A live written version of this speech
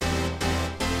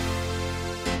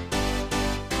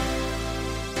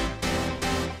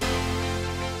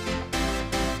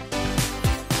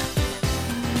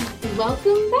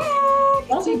Welcome back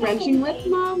to Brunching with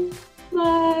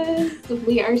Mamas.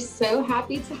 We are so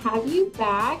happy to have you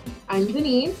back. I'm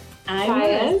Denise. I'm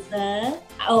Marissa.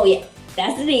 Oh yeah,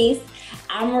 that's Denise.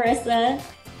 I'm Marissa,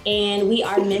 and we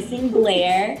are missing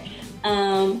Blair.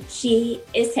 She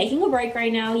is taking a break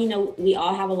right now. You know, we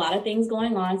all have a lot of things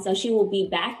going on, so she will be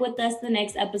back with us the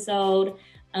next episode.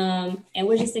 And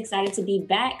we're just excited to be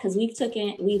back because we've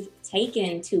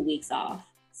taken 2 weeks off.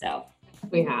 So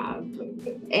we have,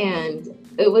 and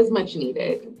it was much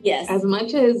needed. Yes. As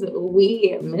much as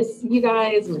we miss you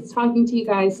guys, miss talking to you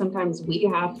guys, sometimes we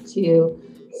have to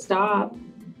stop,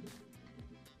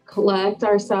 collect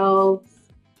ourselves,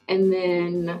 and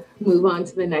then move on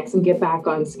to the next and get back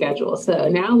on schedule. So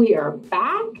now we are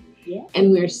back,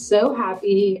 and we're so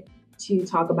happy to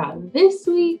talk about this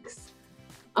week's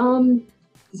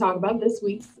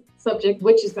subject,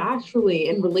 which is actually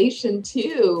in relation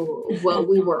to what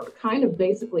we were kind of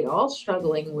basically all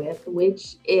struggling with,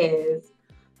 which is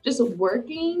just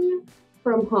working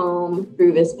from home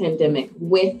through this pandemic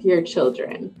with your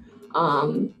children.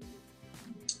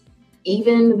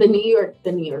 Even the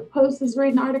New York Post has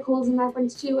written articles in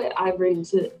reference to it. I have read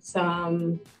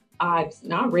some articles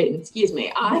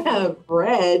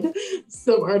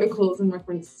in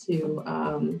reference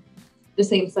to the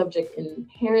same subject in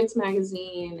Parents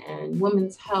Magazine and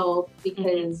Women's Health,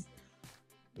 because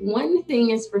one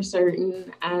thing is for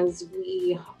certain, as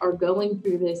we are going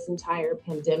through this entire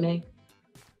pandemic,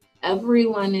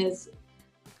 everyone is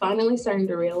finally starting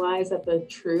to realize that the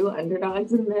true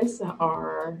underdogs in this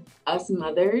are us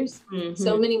mothers.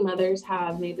 So many mothers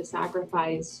have made the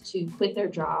sacrifice to quit their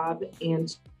job and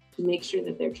to make sure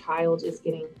that their child is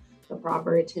getting the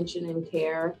proper attention and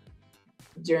care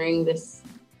during this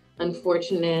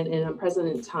unfortunate and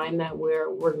unprecedented time that we're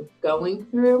going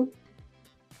through.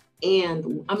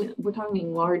 And we're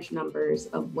talking large numbers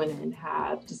of women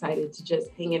have decided to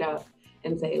just hang it up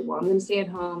and say, well, I'm going to stay at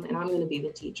home and I'm going to be the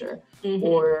teacher,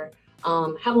 or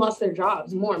have lost their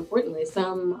jobs. More importantly,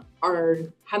 some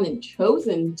haven't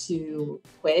chosen to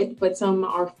quit, but some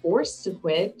are forced to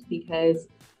quit because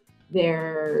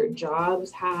their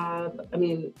jobs have,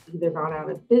 either gone out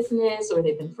of business or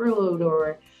they've been furloughed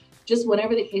or just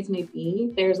whatever the case may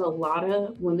be. There's a lot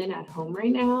of women at home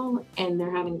right now, and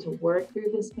they're having to work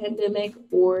through this pandemic,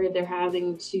 or they're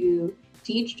having to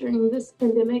teach during this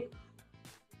pandemic.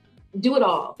 Do it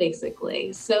all,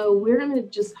 basically. So we're going to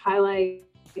just highlight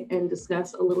and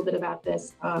discuss a little bit about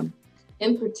this.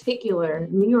 In particular,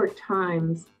 New York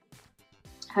Times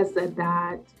has said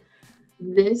that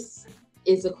this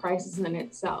is a crisis in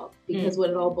itself, because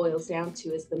what it all boils down to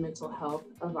is the mental health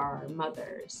of our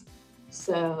mothers.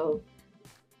 So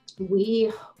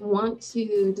we want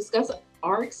to discuss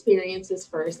our experiences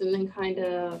first, and then kind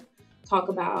of talk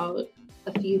about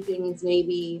a few things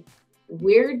maybe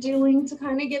we're doing to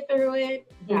kind of get through it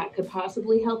that could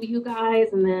possibly help you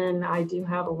guys. And then I do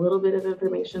have a little bit of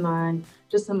information on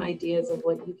just some ideas of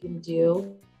what you can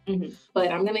do. But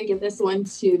I'm going to give this one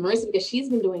to Marissa because she's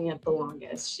been doing it the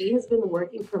longest. She has been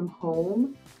working from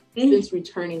home since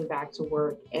returning back to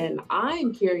work. And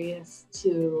I'm curious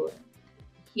to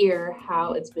hear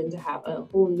how it's been to have a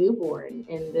whole newborn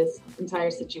in this entire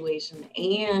situation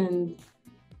and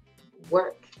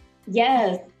work.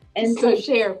 Yes. And so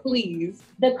share, please.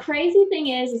 The crazy thing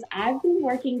is I've been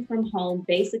working from home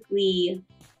basically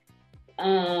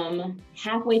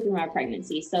halfway through my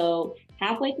pregnancy. So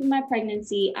halfway through my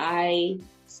pregnancy, I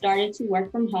started to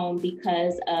work from home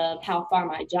because of how far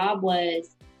my job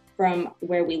was from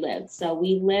where we lived. So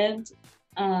we lived,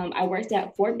 I worked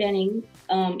at Fort Benning,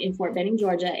 in Fort Benning,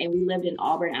 Georgia, and we lived in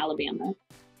Auburn, Alabama.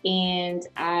 And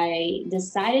I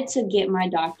decided to get my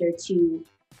doctor to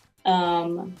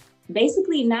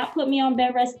basically not put me on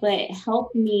bed rest, but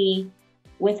help me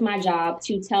with my job,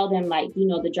 to tell them, like,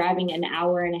 the driving an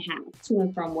hour and a half to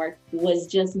and from work was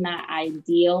just not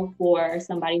ideal for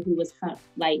somebody who was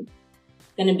going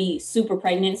to be super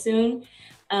pregnant soon.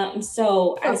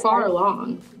 So I was far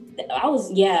along.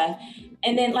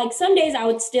 And then some days I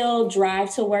would still drive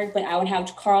to work, but I would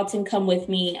have Carlton come with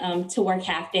me to work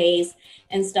half days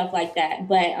and stuff like that.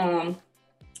 But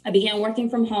I began working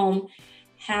from home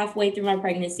halfway through my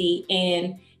pregnancy.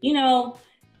 And,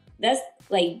 that's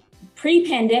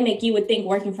pre-pandemic, you would think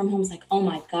working from home is like, oh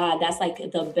my God, that's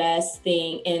the best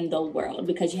thing in the world,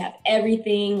 because you have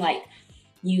everything,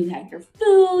 you have your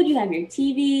food, you have your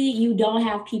TV, you don't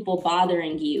have people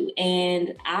bothering you.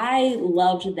 And I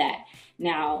loved that.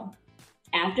 Now,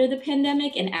 after the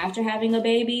pandemic and after having a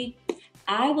baby,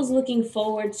 I was looking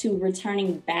forward to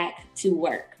returning back to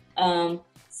work.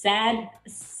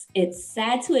 It's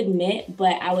sad to admit,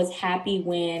 but I was happy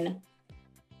when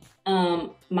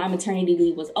my maternity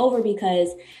leave was over, because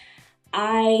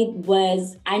I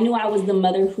knew I was the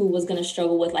mother who was going to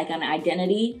struggle with like an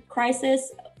identity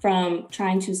crisis from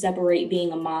trying to separate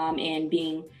being a mom and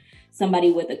being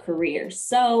somebody with a career.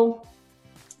 So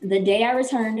the day I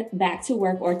returned back to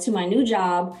work, or to my new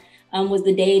job, was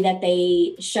the day that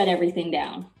they shut everything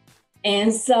down.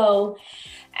 And so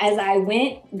as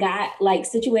I got like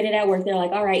situated at work, they're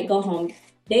like, all right, go home.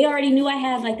 They already knew I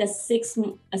had like a six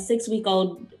week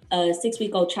old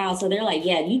child. So they're like,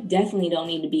 yeah, you definitely don't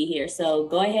need to be here. So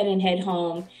go ahead and head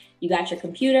home. You got your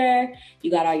computer, you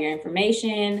got all your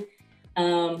information,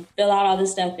 fill out all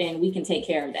this stuff, and we can take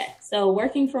care of that. So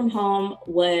working from home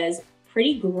was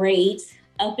pretty great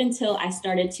up until I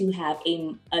started to have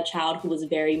a child who was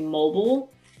very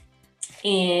mobile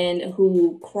and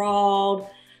who crawled,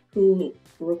 who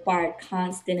required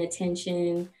constant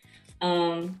attention,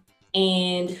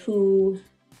 and who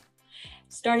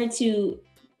started to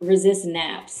resist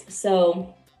naps.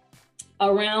 So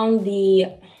around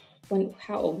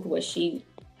how old was she?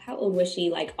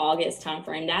 Like August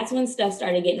timeframe. That's when stuff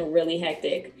started getting really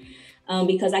hectic,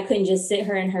 because I couldn't just sit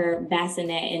her in her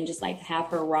bassinet and just like have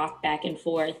her rock back and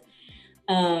forth.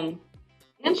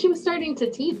 And she was starting to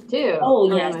teeth too. Oh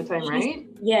yeah, around that time, right?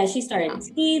 Yeah, she started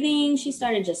teething. She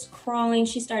started just crawling.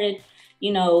 She started,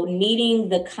 needing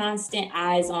the constant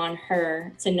eyes on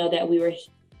her to know that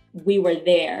we were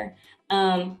there.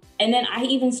 And then I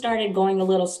even started going a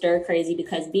little stir crazy,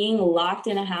 because being locked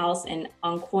in a house and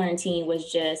on quarantine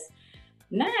was just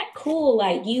not cool.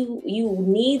 Like you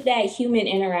need that human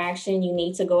interaction. You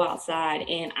need to go outside.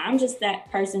 And I'm just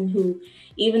that person who,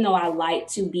 even though I like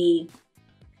to be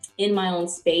in my own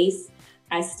space,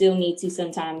 I still need to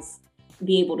sometimes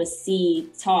be able to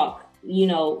talk,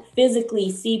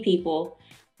 physically see people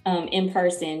in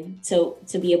person to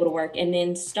be able to work. And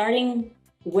then starting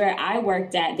where I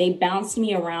worked at, they bounced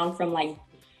me around from like,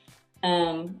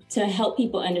 to help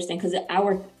people understand, because I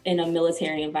work in a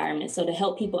military environment. So to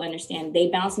help people understand, they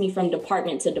bounced me from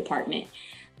department to department.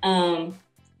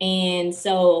 And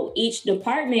so each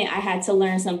department, I had to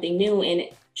learn something new, and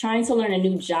trying to learn a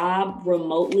new job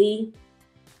remotely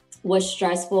was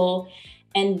stressful.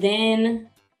 And then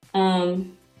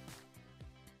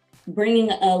being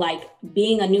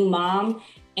a new mom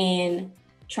and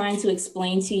trying to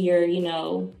explain to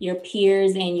your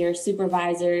peers and your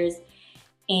supervisors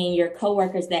and your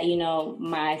coworkers that,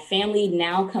 my family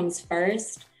now comes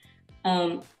first.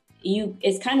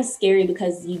 It's kind of scary,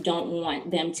 because you don't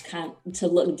want them to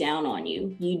look down on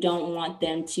you. You don't want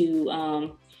them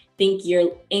to think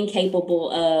you're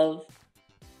incapable of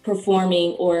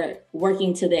performing or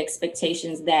working to the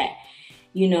expectations that,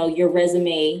 your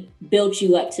resume built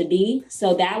you up to be.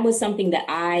 So that was something that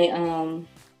I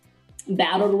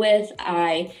battled with.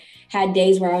 I had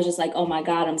days where I was just like, oh my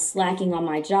God, I'm slacking on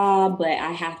my job, but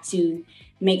I have to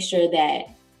make sure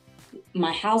that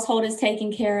my household is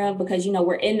taken care of, because,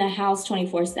 we're in the house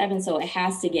 24/7. So it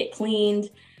has to get cleaned.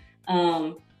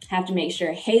 Have to make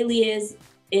sure Haley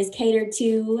is catered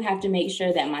to, have to make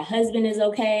sure that my husband is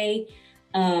okay.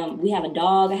 We have a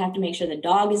dog. I have to make sure the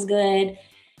dog is good.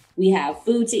 We have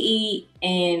food to eat,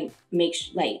 and make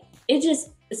sure,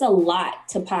 it's a lot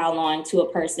to pile on to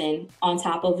a person, on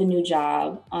top of a new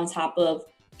job, on top of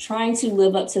trying to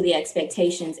live up to the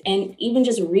expectations. And even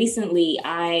just recently,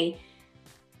 I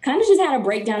kind of just had a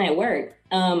breakdown at work.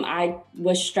 I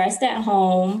was stressed at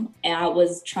home, and I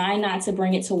was trying not to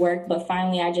bring it to work. But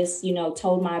finally, I just,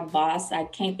 told my boss,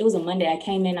 it was a Monday. I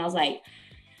came in, I was like,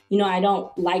 I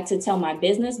don't like to tell my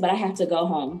business, but I have to go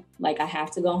home. Like, I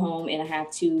have to go home, and I have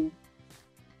to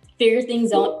figure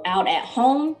things out at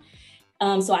home,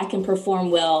 so I can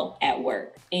perform well at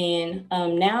work. And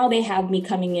now they have me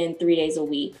coming in 3 days a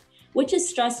week, which is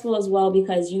stressful as well,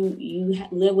 because you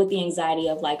live with the anxiety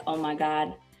of like, oh my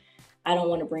God, I don't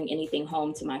want to bring anything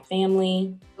home to my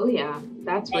family. Oh yeah,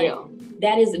 that's real.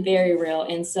 That is very real.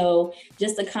 And so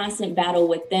just a constant battle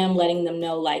with them, letting them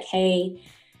know like, hey,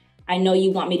 I know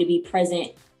you want me to be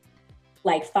present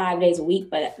like 5 days a week,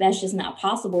 but that's just not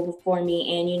possible for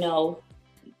me. And,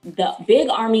 the big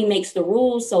army makes the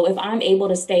rules. So if I'm able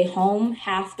to stay home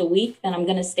half the week, then I'm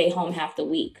going to stay home half the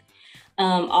week.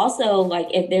 Also, like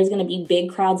if there's going to be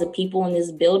big crowds of people in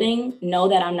this building, know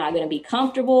that I'm not going to be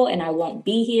comfortable and I won't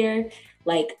be here.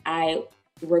 Like I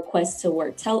request to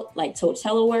work,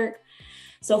 telework.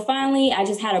 So finally, I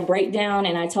just had a breakdown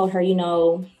and I told her,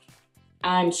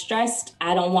 I'm stressed.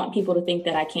 I don't want people to think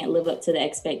that I can't live up to the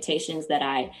expectations that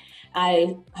I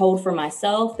hold for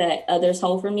myself, that others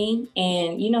hold for me.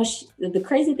 And, the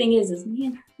crazy thing is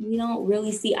we don't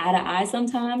really see eye to eye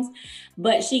sometimes,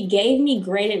 but she gave me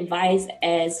great advice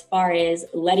as far as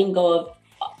letting go of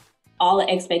all the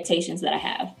expectations that I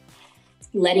have.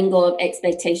 Letting go of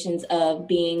expectations of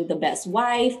being the best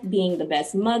wife, being the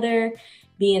best mother,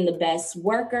 being the best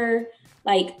worker,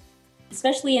 like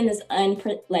especially in this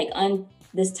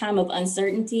this time of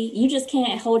uncertainty, you just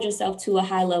can't hold yourself to a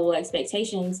high level of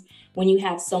expectations when you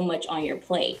have so much on your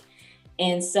plate.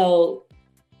 And so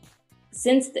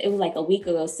since it was like a week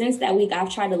ago, since that week, I've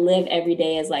tried to live every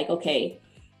day as like, okay,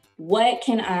 what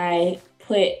can I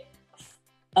put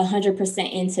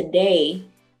 100% in today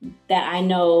that I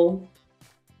know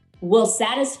will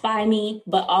satisfy me,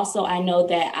 but also I know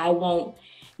that I won't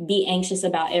be anxious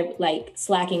about like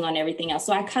slacking on everything else.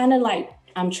 So I kind of like,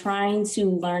 I'm trying to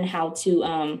learn how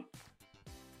to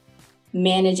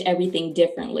manage everything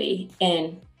differently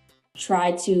and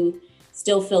try to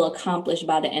still feel accomplished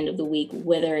by the end of the week,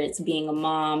 whether it's being a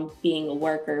mom, being a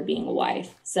worker, being a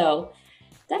wife. So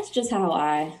that's just how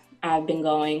I've been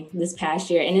going this past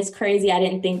year. And it's crazy. I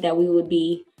didn't think that we would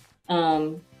be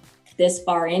this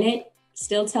far in it,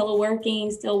 still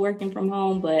teleworking, still working from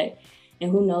home, and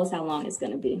who knows how long it's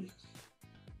going to be.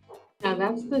 Now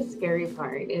that's the scary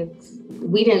part.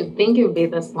 We didn't think it would be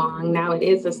this long. Now it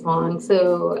is this long.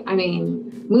 So, I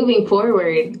mean, moving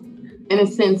forward, in a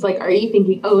sense, like, are you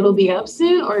thinking, oh, it'll be up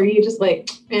soon? Or are you just like,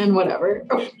 man, whatever?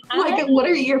 Like, what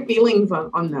are your feelings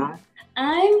on that?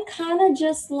 I'm kind of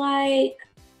just like,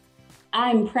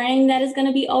 I'm praying that it's going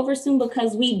to be over soon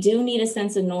because we do need a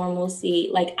sense of normalcy.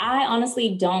 Like, I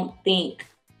honestly don't think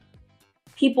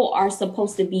people are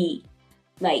supposed to be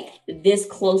like this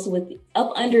close with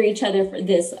up under each other for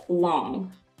this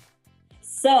long.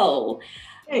 So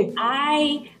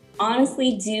I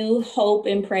honestly do hope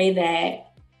and pray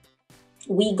that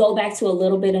we go back to a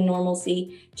little bit of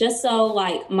normalcy, just so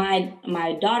like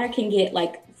my daughter can get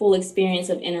like full experience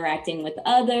of interacting with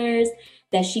others,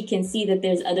 that she can see that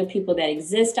there's other people that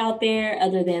exist out there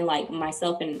other than like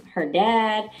myself and her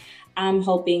dad. I'm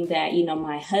hoping that,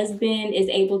 my husband is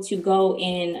able to go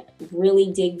and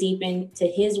really dig deep into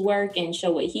his work and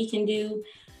show what he can do.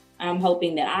 I'm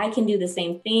hoping that I can do the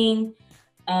same thing.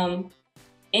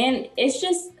 And it's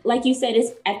just, like you said,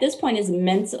 it's at this point,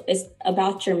 it's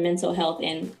about your mental health.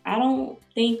 And I don't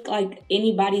think like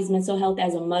anybody's mental health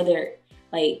as a mother,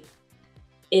 like,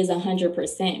 is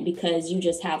 100% because you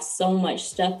just have so much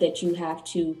stuff that you have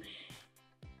to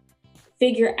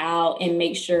figure out and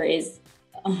make sure is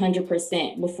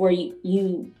 100% before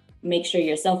you make sure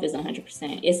yourself is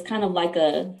 100%. It's kind of like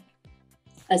a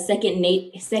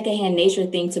secondhand nature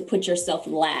thing to put yourself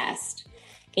last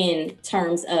in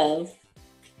terms of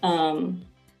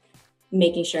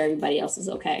making sure everybody else is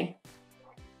okay.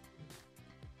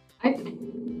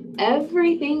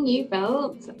 Everything you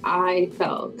felt, I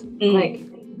felt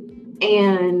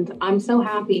and I'm so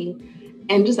happy.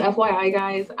 And just FYI,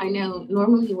 guys, I know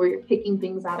normally we're picking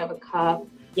things out of a cup.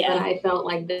 Yeah. But I felt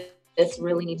like this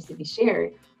really needs to be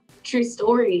shared. True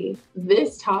story.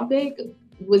 This topic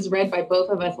was read by both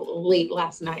of us late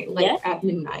last night, at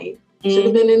midnight. Should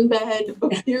have been in bed,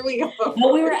 but here we are.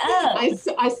 But we were up. I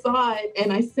saw it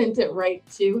and I sent it right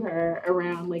to her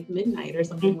around like midnight or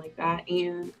something like that.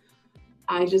 And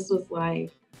I just was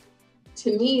like,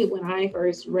 to me, when I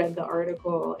first read the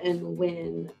article and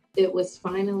when it was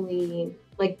finally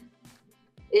like,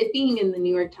 it being in the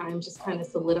New York Times just kind of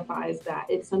solidifies that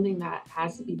it's something that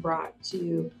has to be brought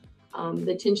to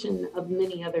the attention of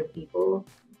many other people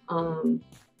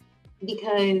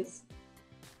because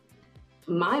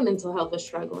my mental health was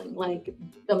struggling. Like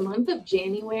the month of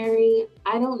January,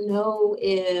 I don't know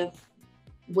if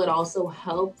what also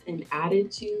helped and added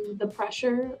to the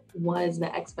pressure was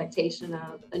the expectation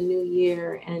of a new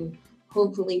year and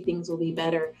hopefully things will be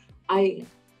better. I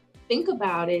think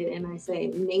about it and I say,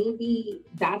 maybe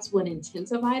that's what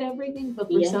intensified everything,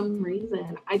 but for some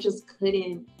reason, I just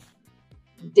couldn't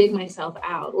dig myself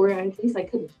out, or at least I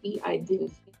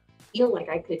didn't feel like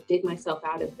I could dig myself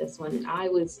out of this one. And I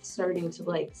was starting to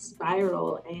like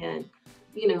spiral and,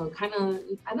 kind of,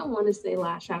 I don't want to say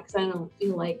lash out because I don't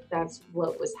feel like that's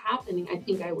what was happening. I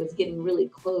think I was getting really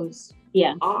close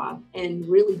off and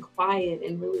really quiet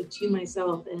and really to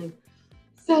myself. And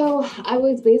so I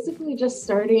was basically just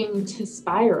starting to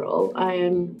spiral.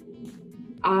 And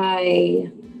I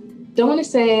don't want to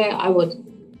say I was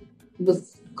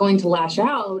going to lash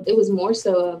out. It was more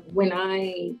so of when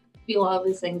I feel all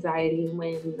this anxiety,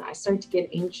 when I start to get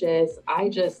anxious, I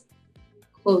just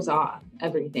close off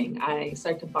everything. I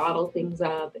start to bottle things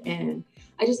up and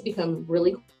I just become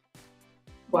really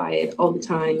quiet all the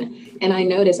time. And I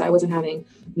noticed I wasn't having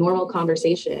normal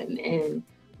conversation and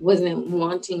wasn't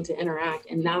wanting to interact.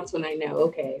 And that's when I know,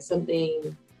 okay,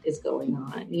 something is going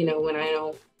on. When I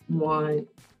don't want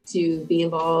to be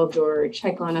involved or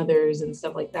check on others and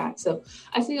stuff like that. So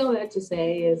I say all that to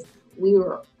say is we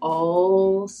were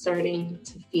all starting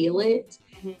to feel it.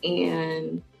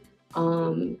 And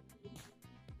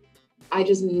I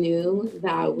just knew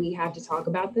that we had to talk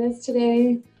about this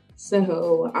today.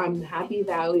 So I'm happy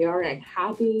that we are, and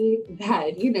happy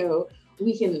that,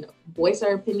 we can voice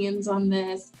our opinions on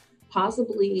this,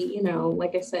 possibly,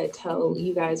 like I said, tell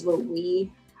you guys what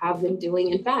we have been doing.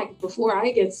 In fact, before I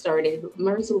get started,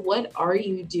 Marissa, what are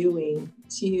you doing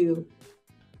to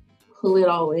pull it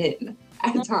all in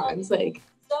at times?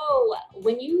 So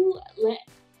when you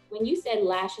said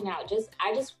lashing out,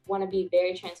 I just want to be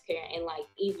very transparent, and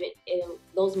even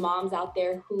those moms out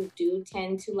there who do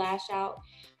tend to lash out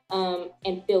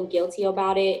and feel guilty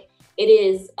about it, it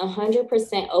is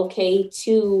 100% okay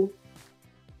to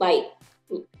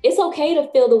it's okay to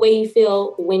feel the way you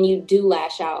feel when you do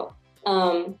lash out.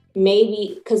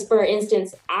 Maybe because, for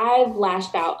instance, I've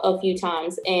lashed out a few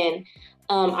times, and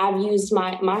I've used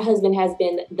my husband has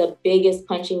been the biggest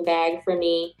punching bag for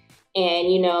me. And,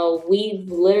 we've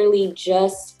literally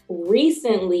just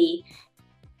recently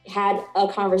had a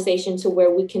conversation to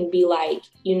where we can be like,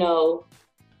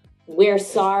 we're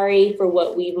sorry for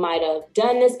what we might have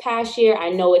done this past year. I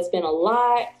know it's been a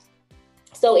lot.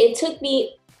 So it took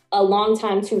me a long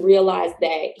time to realize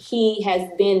that he has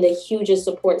been the hugest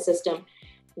support system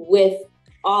with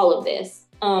all of this.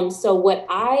 So what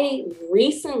I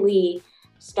recently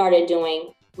started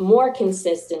doing more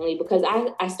consistently, because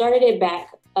I started it back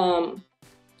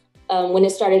when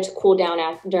it started to cool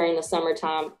down during the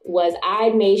summertime, was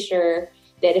I made sure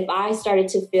that if I started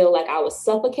to feel like I was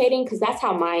suffocating, because that's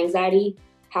how my anxiety,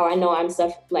 how I know I'm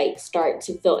start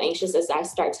to feel anxious, as I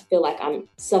start to feel like I'm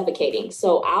suffocating.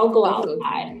 So I'll go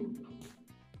outside.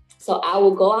 So I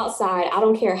will go outside. I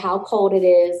don't care how cold it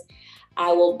is.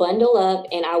 I will bundle up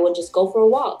and I will just go for a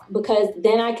walk, because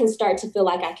then I can start to feel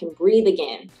like I can breathe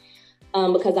again.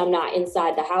 Because I'm not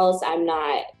inside the house. I'm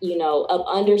not, up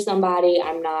under somebody.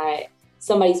 I'm not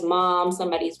somebody's mom,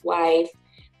 somebody's wife.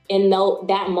 And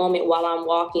that moment while I'm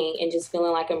walking and just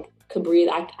feeling like I could breathe,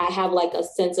 I have a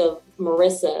sense of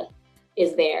Marissa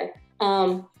is there.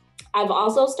 I've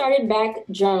also started back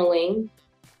journaling.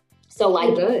 So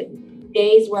good.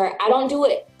 Days where I don't do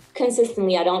it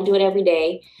consistently, I don't do it every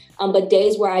day. But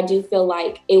days where I do feel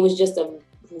like it was just a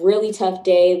really tough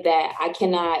day that I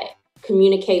cannot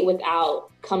communicate without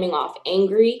coming off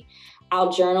angry,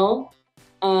 I'll journal,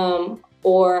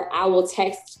 or I will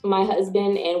text my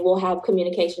husband and we'll have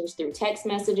communications through text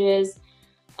messages.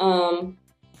 I'll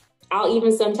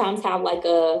even sometimes have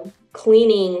a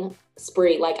cleaning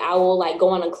spree. I will go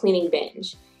on a cleaning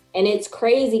binge, and it's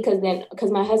crazy because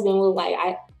my husband will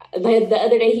the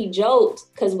other day he joked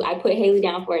because I put Haley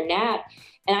down for a nap,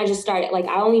 and I just started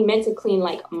I only meant to clean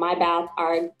my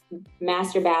our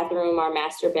master bathroom, our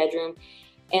master bedroom.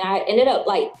 And I ended up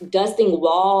dusting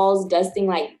walls,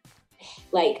 dusting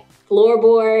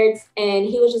floorboards. And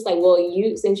he was just well,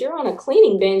 since you're on a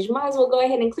cleaning binge, you might as well go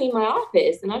ahead and clean my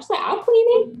office. And I was I'll clean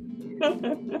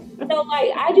it. So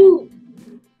I do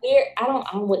weird,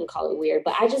 I wouldn't call it weird,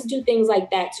 but I just do things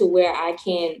like that to where I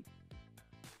can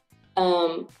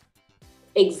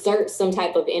exert some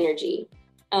type of energy.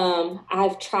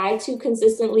 I've tried to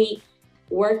consistently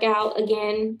work out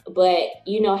again, but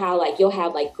how you'll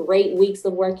have great weeks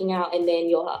of working out and then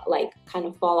you'll kind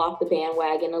of fall off the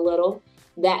bandwagon a little.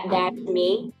 That's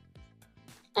me.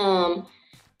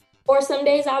 Or some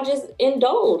days I'll just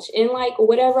indulge in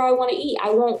whatever I want to eat.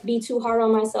 I won't be too hard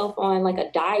on myself on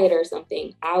a diet or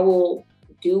something. I will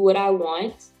do what I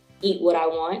want, eat what I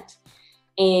want,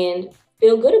 and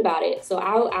feel good about it. So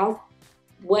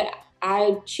what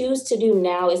I choose to do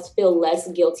now is to feel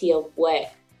less guilty of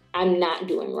what I'm not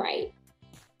doing right.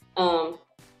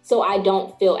 So I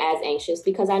don't feel as anxious,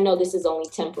 because I know this is only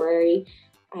temporary.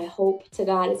 I hope to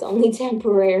God it's only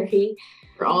temporary.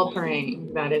 We're all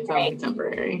praying that it's only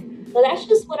temporary. So that's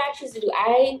just what I choose to do.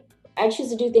 I choose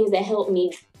to do things that help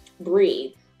me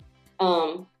breathe,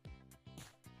 and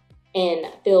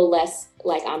feel less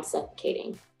like I'm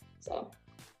suffocating. So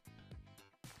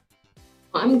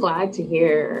I'm glad to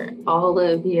hear all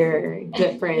of your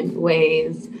different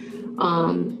ways.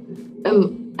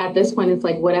 At this point, it's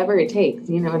whatever it takes,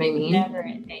 you know what I mean? Whatever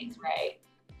it takes, right.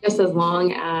 Just as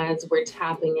long as we're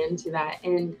tapping into that.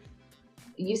 And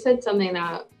you said something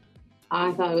that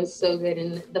I thought was so good.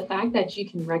 And the fact that you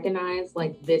can recognize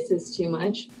this is too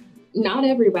much. Not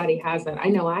everybody has that. I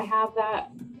know I have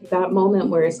that moment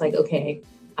where it's okay,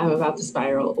 I'm about to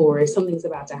spiral, or something's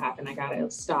about to happen. I gotta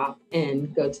stop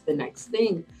and go to the next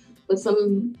thing. But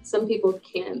some people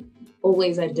can't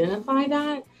always identify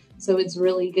that. So it's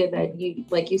really good that you,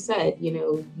 like you said,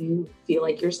 you feel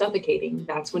like you're suffocating.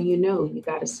 That's when you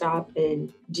got to stop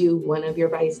and do one of your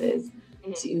vices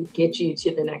to get you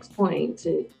to the next point,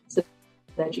 so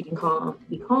that you can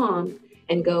be calm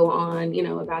and go on,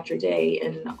 about your day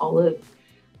and all of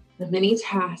the many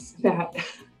tasks that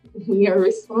we are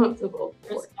responsible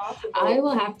for. I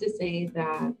will have to say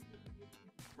that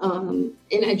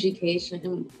in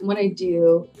education, what I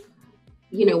do,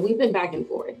 we've been back and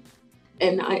forth.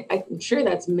 And I'm sure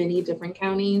that's many different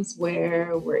counties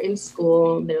where we're in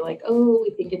school. And they're like, oh,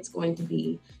 we think it's going to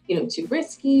be, too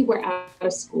risky. We're out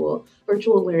of school,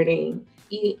 virtual learning,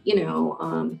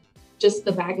 just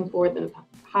the back and forth of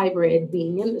hybrid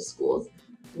being in the schools.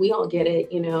 We all get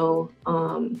it, and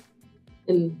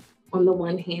on the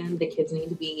one hand, the kids need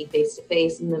to be face to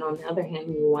face. And then on the other hand,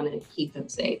 we want to keep them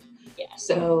safe. Yeah.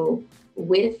 So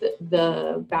with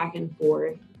the back and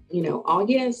forth,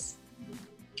 August,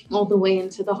 all the way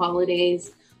into the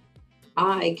holidays,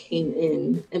 I came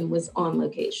in and was on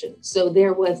location. So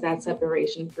there was that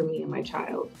separation for me and my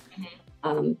child.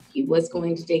 He was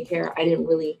going to daycare. I didn't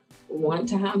really want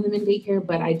to have him in daycare,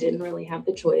 but I didn't really have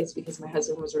the choice because my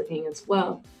husband was working as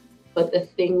well. But the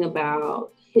thing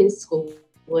about his school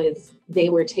was they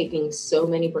were taking so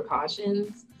many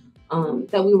precautions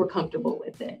that we were comfortable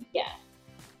with it. Yeah.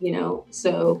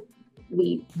 So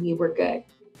we were good.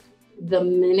 The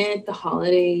minute the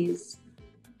holidays,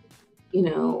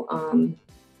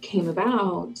 came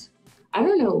about, I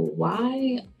don't know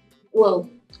why. Well,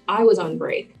 I was on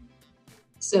break,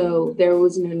 so there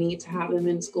was no need to have him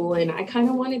in school, and I kind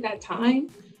of wanted that time.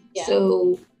 Yeah.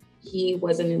 So he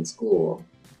wasn't in school.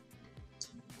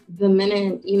 The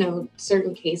minute,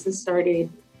 certain cases started,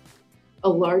 a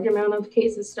large amount of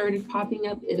cases started popping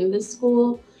up in the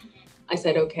school, I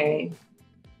said, okay,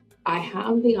 I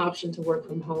have the option to work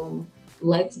from home.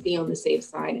 Let's be on the safe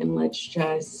side and let's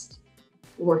just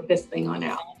work this thing on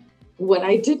out. What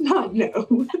I did not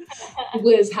know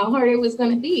was how hard it was going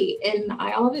to be. And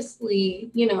I obviously,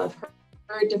 I've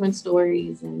heard different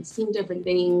stories and seen different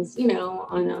things,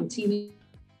 on TV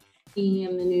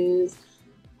and the news.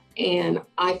 And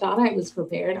I thought I was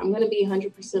prepared. I'm going to be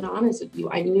 100% honest with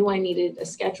you. I knew I needed a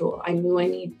schedule. I knew I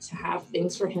needed to have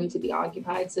things for him to be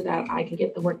occupied so that I could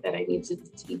get the work that I need to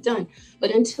be done.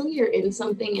 But until you're in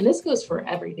something, and this goes for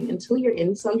everything, until you're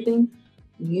in something,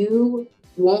 you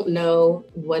won't know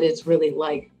what it's really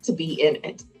like to be in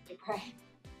it. Right.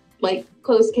 Like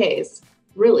closed case,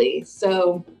 really.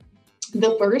 So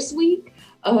the first week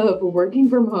of working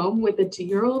from home with a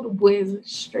 2-year-old was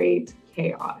straight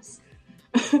chaos.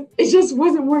 It just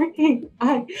wasn't working.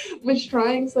 I was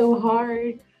trying so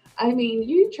hard. I mean,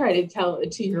 you try to tell a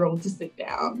 2-year-old to sit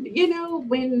down,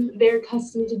 when they're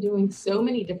accustomed to doing so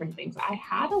many different things. I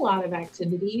had a lot of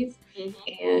activities,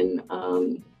 and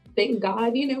thank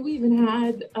God, we even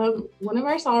had one of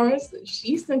our sorors,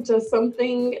 she sent us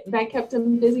something that kept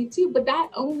them busy too, but that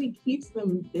only keeps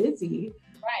them busy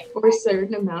for a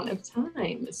certain amount of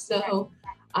time. So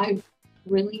I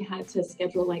really had to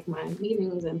schedule like my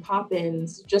meetings and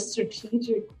pop-ins just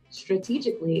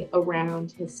strategically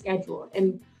around his schedule.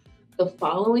 And the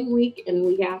following week and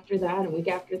week after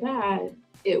that,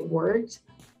 it worked.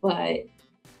 But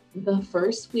the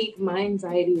first week, my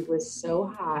anxiety was so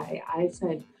high. I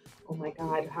said, oh my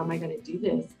God, how am I going to do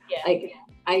this?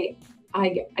 I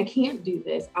can't do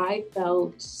this. I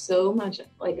felt so much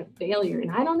like a failure.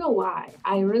 And I don't know why.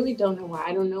 I really don't know why.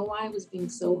 I don't know why I was being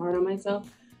so hard on myself.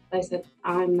 I said,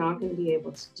 I'm not going to be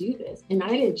able to do this. And I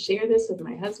didn't share this with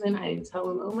my husband. I didn't tell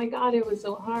him, oh my God, it was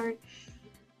so hard.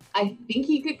 I think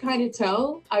he could kind of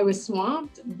tell I was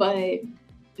swamped, but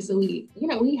so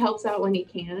he helps out when he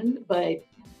can. But,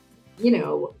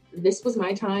 this was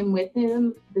my time with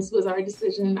him. This was our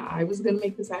decision. I was going to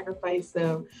make the sacrifice.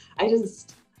 So I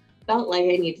just felt like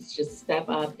I needed to just step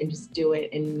up and just do it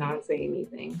and not say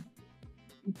anything.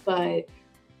 But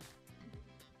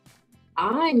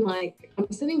I'm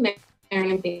sitting there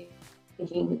and I'm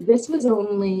thinking, this was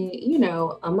only,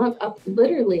 a month up,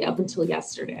 literally up until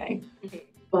yesterday.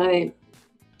 But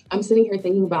I'm sitting here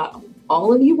thinking about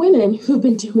all of you women who've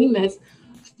been doing this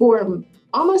for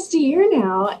almost a year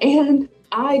now. And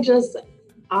I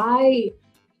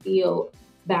feel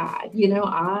bad.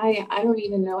 I don't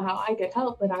even know how I could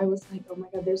help, but I was like, oh my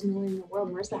God, there's no way in the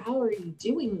world, Marissa, how are you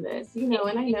doing this? And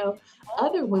I know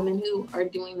other women who are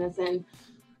doing this, and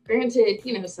granted,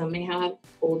 some may have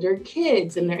older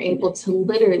kids and they're able to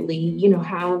literally,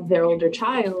 have their older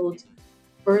child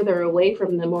further away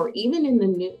from them, or even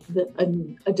in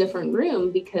a different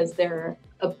room because they're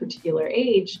a particular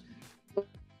age.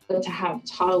 But to have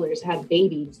toddlers, have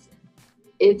babies,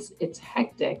 it's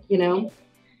hectic,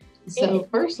 So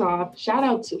first off, shout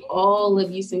out to all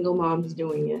of you single moms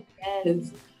doing it,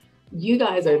 because you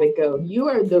guys are the GOAT. You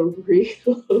are the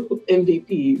real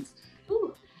MVPs.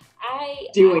 Ooh,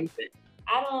 doing it.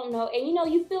 I don't know.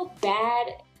 And you feel bad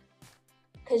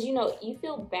because you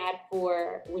feel bad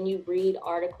for when you read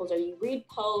articles or you read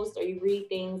posts or you read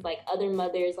things like other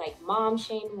mothers like mom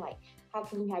shaming, like how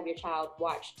can you have your child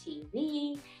watch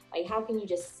TV? Like how can you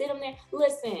just sit them there?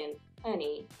 Listen,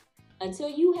 honey, until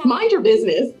you have mind your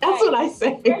business. That's what I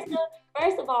say.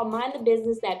 First of all, mind the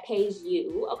business that pays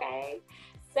you, okay?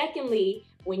 Secondly,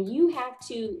 when you have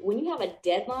a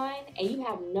deadline and you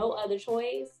have no other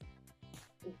choice,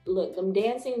 look, them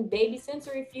dancing baby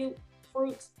sensory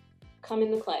fruits come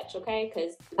in the clutch, okay?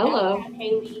 Because that will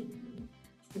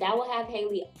have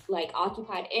Haley like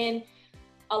occupied. And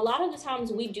a lot of the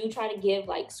times we do try to give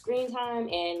like screen time,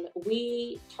 and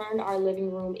we turned our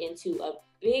living room into a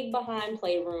big behind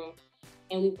playroom,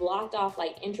 and we blocked off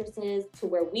like entrances to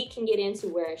where we can get into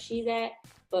where she's at,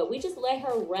 but we just let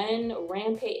her run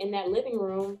rampant in that living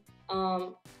room,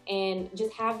 and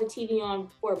just have the TV on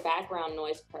for background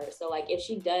noise for her. So like if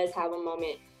she does have a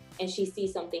moment and she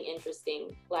sees something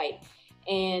interesting,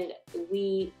 and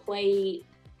we play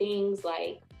things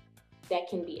like that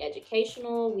can be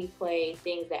educational. We play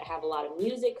things that have a lot of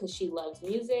music because she loves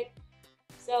music.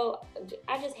 So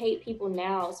I just hate people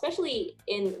now, especially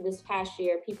in this past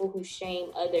year, people who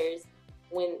shame others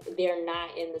when they're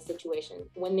not in the situation,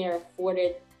 when they're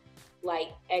afforded like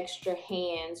extra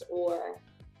hands or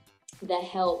the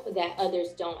help that others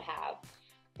don't have,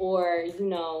 or,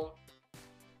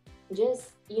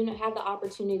 just, have the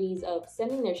opportunities of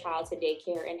sending their child to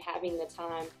daycare and having the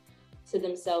time to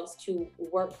themselves to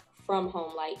work from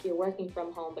home. Like you're working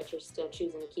from home, but you're still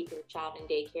choosing to keep your child in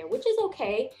daycare, which is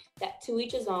okay. That to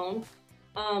each his own.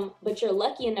 But you're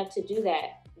lucky enough to do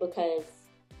that because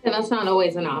that's not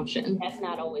always an option. That's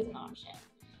not always an option.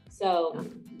 So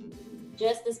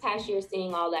just this past year,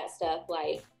 seeing all that stuff,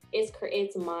 like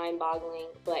it's mind-boggling.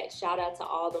 But shout out to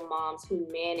all the moms who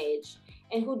manage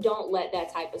and who don't let that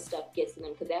type of stuff get to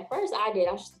them. Because at first I did.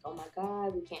 I was just like, oh my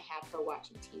God, we can't have her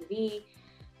watching TV.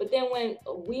 But then when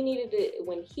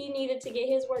he needed to get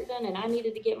his work done and I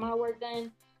needed to get my work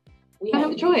done, we had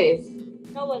no choice.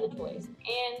 No other choice.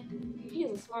 And she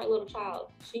is a smart little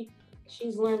child.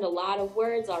 She's learned a lot of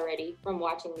words already from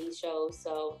watching these shows.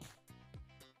 So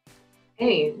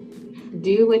hey,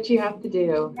 do what you have to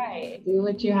do. Right. Do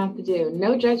what you have to do.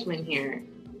 No judgment here,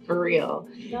 for real.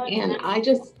 No, and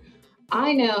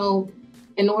I know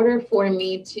in order for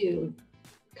me to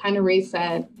kind of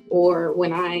reset, or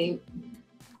when I'm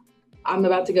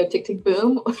about to go tick, tick,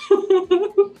 boom,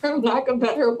 for lack of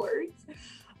better words,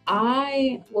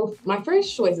 my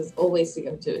first choice is always to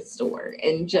go to a store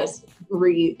and just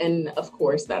breathe. And of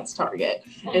course that's Target,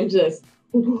 and just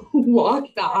walk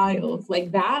the aisles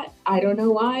like that. I don't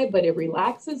know why, but it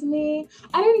relaxes me.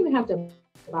 I don't even have to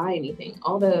buy anything,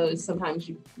 although sometimes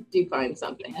you do find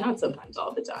something, not sometimes,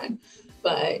 all the time.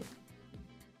 But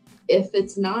if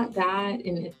it's not that,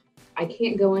 and if I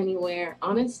can't go anywhere,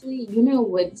 honestly,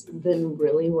 what's been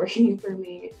really working for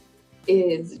me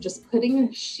is just putting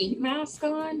a sheet mask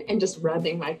on and just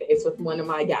rubbing my face with one of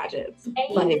my gadgets. And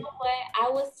you know what? I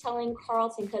was telling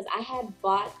Carlton, because I had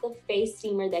bought the face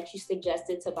steamer that you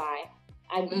suggested to buy.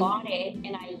 I bought it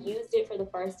and I used it for the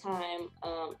first time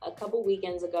a couple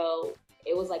weekends ago.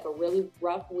 It was like a really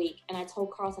rough week. And I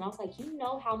told Carlton, I was like, you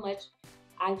know how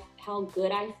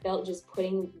good I felt just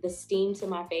putting the steam to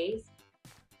my face?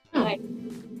 Like,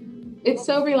 it's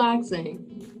so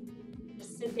relaxing.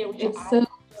 Just sit there with your eyes.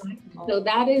 So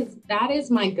that is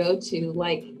my go-to,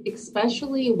 like,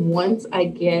 especially once I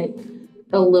get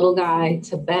the little guy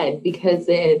to bed, because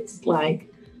it's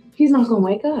like, he's not going to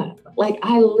wake up. Like,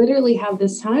 I literally have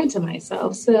this time to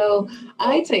myself. So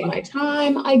I take my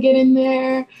time, I get in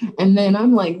there, and then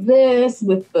I'm like this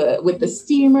with the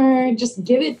steamer. Just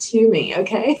give it to me,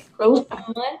 okay? The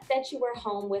month that you were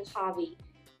home with Javi,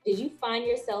 did you find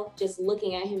yourself just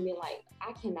looking at him being like,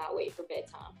 I cannot wait for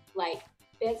bedtime? Like,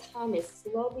 bedtime is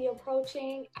slowly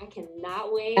approaching. I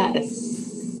cannot wait.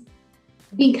 Yes.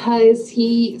 Because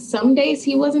some days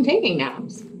he wasn't taking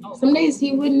naps. Oh. Some days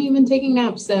he wouldn't even taking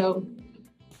naps. So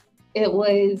it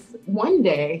was one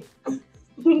day,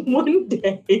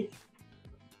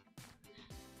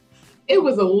 it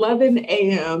was 11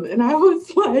 a.m. and I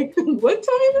was like, what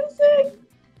time is it?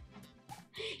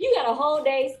 You got a whole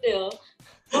day still.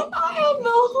 I have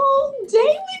the whole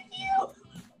day with you.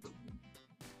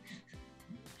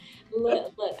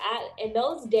 Look, in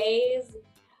those days,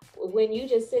 when you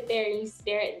just sit there and you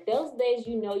stare at those days,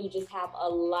 you just have a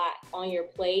lot on your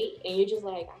plate and you're just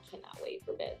like, I cannot wait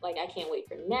for bed. Like, I can't wait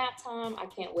for nap time. I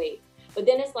can't wait But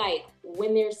then it's like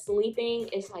when they're sleeping,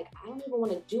 it's like I don't even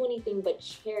want to do anything but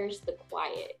cherish the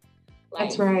quiet. Like,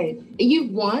 that's right.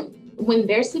 When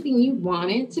they're sleeping, you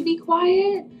want it to be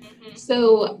quiet. Mm-hmm.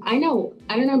 So I don't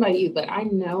know about you, but I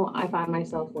know I find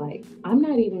myself like, I'm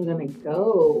not even going to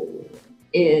go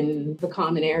in the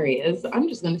common areas. I'm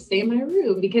just going to stay in my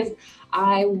room because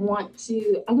I want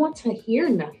to hear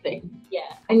nothing.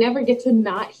 Yeah. I never get to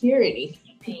not hear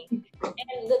anything.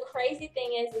 And the crazy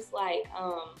thing is, it's like,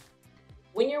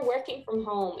 when you're working from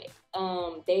home,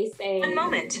 they say, one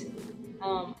moment.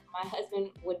 My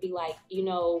husband would be like, you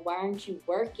know, why aren't you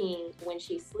working when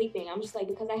she's sleeping? I'm just like,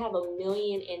 because I have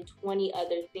 1,020,000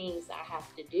 other things I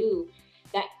have to do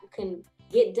that can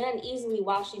get done easily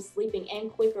while she's sleeping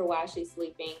and quicker while she's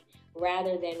sleeping,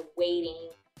 rather than waiting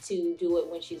to do it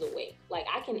when she's awake. Like,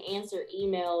 I can answer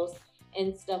emails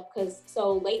and stuff,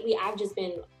 so lately I've just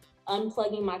been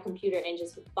unplugging my computer and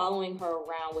just following her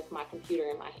around with my computer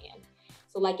in my hand.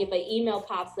 So like if an email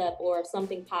pops up or if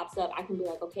something pops up, I can be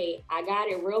like, okay, I got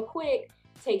it real quick.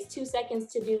 It takes 2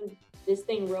 seconds to do this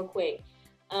thing real quick.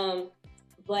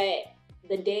 But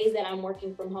the days that I'm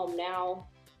working from home now,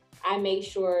 I make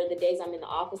sure the days I'm in the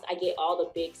office, I get all the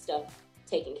big stuff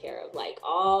taken care of, like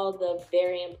all the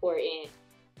very important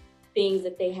things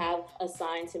that they have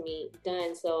assigned to me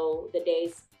done. So the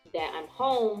days that I'm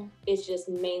home, it's just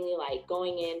mainly like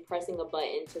going in, pressing a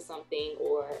button to something,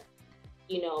 or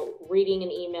you know, reading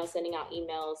an email, sending out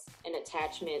emails and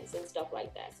attachments and stuff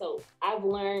like that. So I've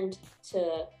learned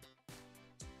to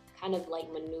kind of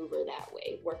like maneuver that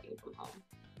way, working from home.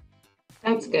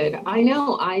 That's good. I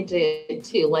know I did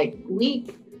too. Like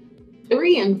week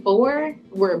 3 and 4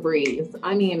 were a breeze.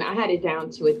 I mean, I had it down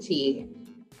to a T.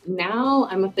 Now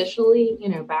I'm officially,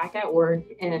 back at work,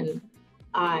 and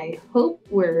I hope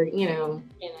we're, going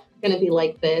to be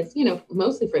like this,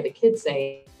 mostly for the kids'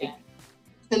 sake. Yeah.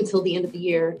 Until the end of the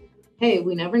year. Hey,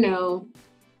 we never know.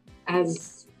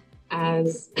 As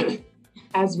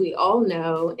we all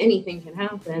know, anything can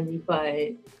happen,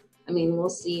 but I mean, we'll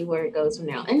see where it goes from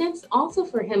now. And it's also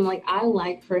for him, like I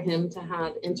like for him to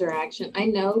have interaction. I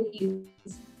know he's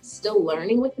still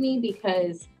learning with me,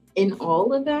 because in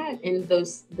all of that, in the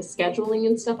scheduling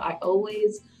and stuff, I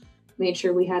always made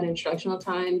sure we had instructional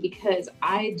time, because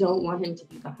I don't want him to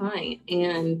be behind.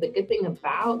 And the good thing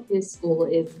about his school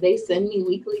is they send me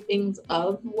weekly things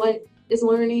of what they're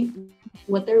learning,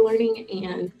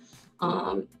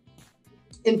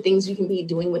 and things you can be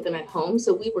doing with them at home.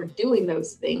 So we were doing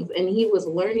those things, and he was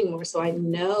learning more. So I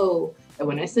know that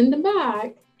when I send him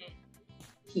back,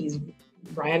 he's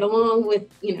right along with,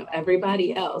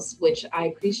 everybody else, which I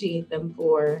appreciate them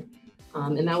for.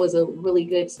 And that was a really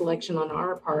good selection on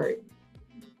our part.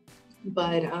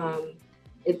 But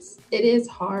it is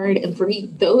hard. And for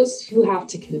those who have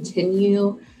to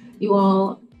continue, you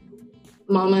all,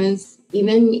 mamas,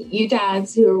 even you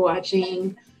dads who are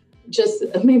watching, just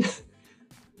maybe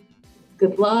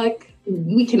good luck.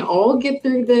 We can all get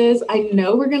through this. I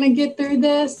know we're going to get through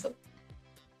this,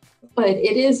 but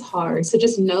it is hard. So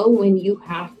just know when you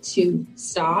have to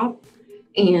stop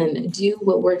and do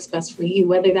what works best for you,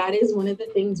 whether that is one of the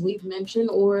things we've mentioned,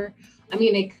 or, I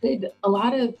mean, a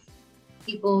lot of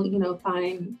people,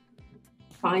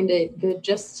 find it good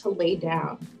just to lay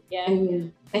down. Yeah.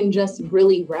 and just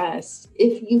really rest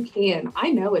if you can.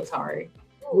 I know it's hard.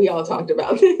 We all talked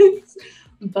about this,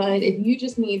 but if you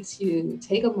just need to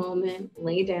take a moment,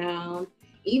 lay down,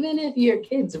 even if your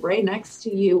kid's right next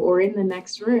to you or in the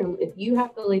next room, if you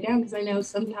have to lay down, because I know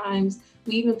sometimes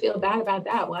we even feel bad about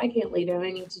that. Well, I can't lay down.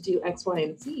 I need to do X, Y,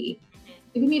 and Z.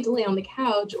 If you need to lay on the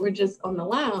couch or just on the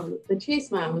lounge, the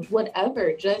chase lounge,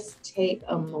 whatever, just take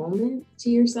a moment to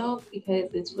yourself,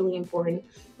 because it's really important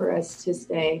for us to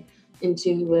stay in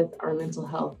tune with our mental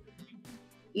health.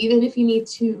 Even if you need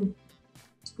to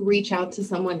reach out to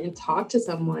someone and talk to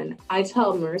someone, I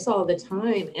tell Marissa all the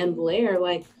time, and Blair,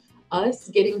 like, us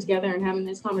getting together and having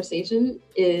this conversation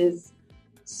is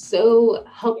so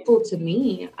helpful to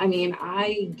me. I mean,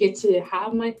 I get to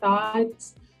have my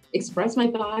thoughts, express my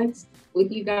thoughts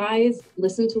with you guys,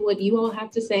 listen to what you all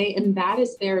have to say, and that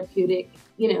is therapeutic,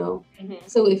 Mm-hmm.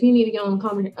 So if you need to get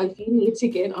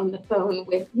on the phone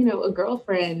with, a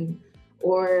girlfriend,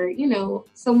 or,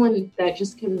 someone that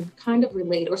just can kind of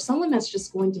relate, or someone that's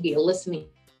just going to be a listening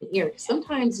ear.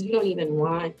 Sometimes you don't even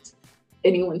want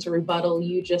anyone to rebuttal.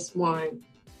 You just want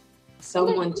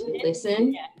someone to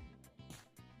listen. Yeah.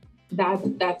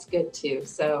 That's good too.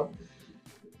 So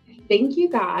thank you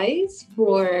guys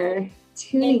for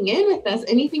tuning in with us.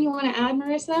 Anything you want to add,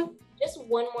 Marissa? Just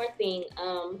one more thing,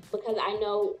 because I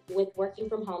know with working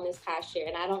from home this past year,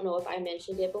 and I don't know if I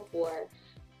mentioned it before,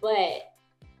 but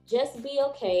just be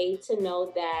okay to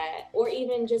know that, or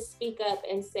even just speak up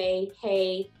and say,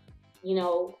 hey, you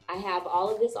know, I have all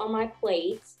of this on my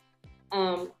plate.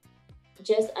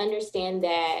 Just understand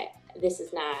that this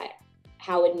is not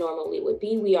how it normally would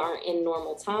be. We aren't in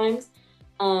normal times.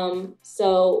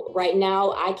 So right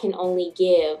now I can only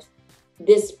give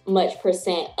this much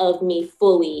percent of me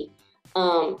fully.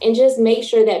 And just make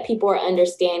sure that people are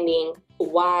understanding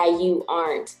why you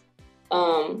aren't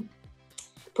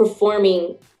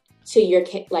performing to your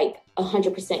like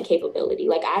 100% capability.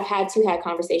 Like I've had to have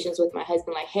conversations with my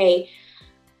husband, like, hey,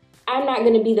 I'm not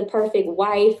going to be the perfect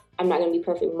wife. I'm not going to be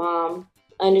perfect mom.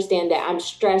 Understand that I'm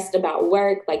stressed about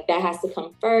work. Like that has to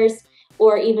come first.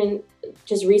 Or even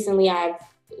just recently, I've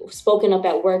spoken up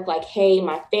at work, like, hey,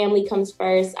 my family comes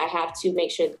first. I have to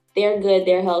make sure they're good,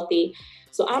 they're healthy.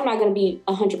 So I'm not going to be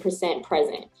 100%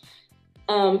 present.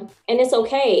 And it's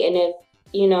okay. And if,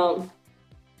 you know,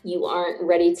 you aren't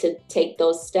ready to take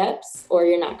those steps or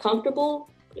you're not comfortable,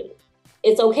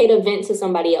 it's okay to vent to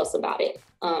somebody else about it.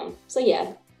 So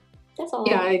yeah, that's all.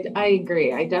 Yeah, I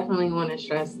agree. I definitely want to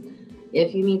stress,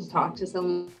 if you need to talk to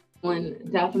someone,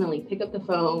 definitely pick up the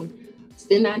phone,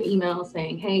 send that email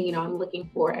saying, hey, you know, I'm looking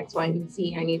for X, Y, and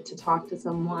Z. I need to talk to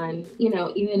someone. You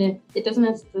know, even if it doesn't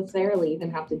necessarily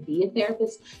even have to be a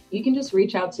therapist, you can just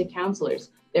reach out to counselors.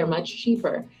 They're much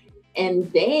cheaper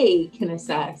and they can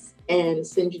assess and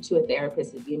send you to a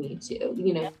therapist if you need to.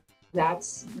 You know,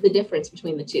 that's the difference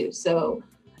between the two. So,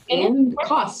 and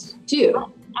cost too.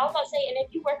 I was about to say, and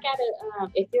if you work at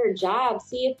if your job,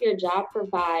 see if your job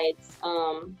provides,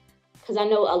 because I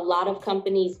know a lot of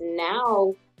companies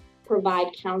now provide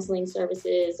counseling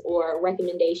services or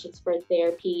recommendations for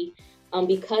therapy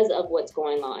because of what's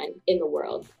going on in the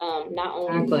world, not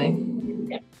only,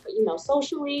 you know,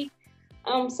 socially.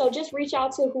 So just reach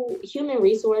out to human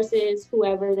resources,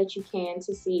 whoever that you can,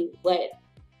 to see what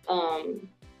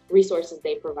resources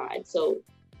they provide. So,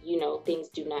 you know, things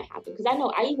do not happen. Because I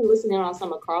know I even listen in on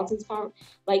some of Carlton's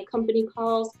company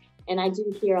calls, and I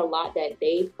do hear a lot that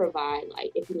they provide,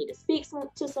 like, if you need to speak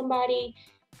to somebody,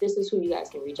 this is who you guys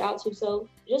can reach out to. So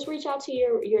just reach out to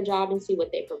your job and see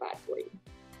what they provide for you.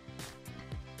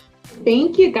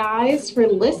 Thank you guys for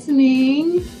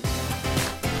listening.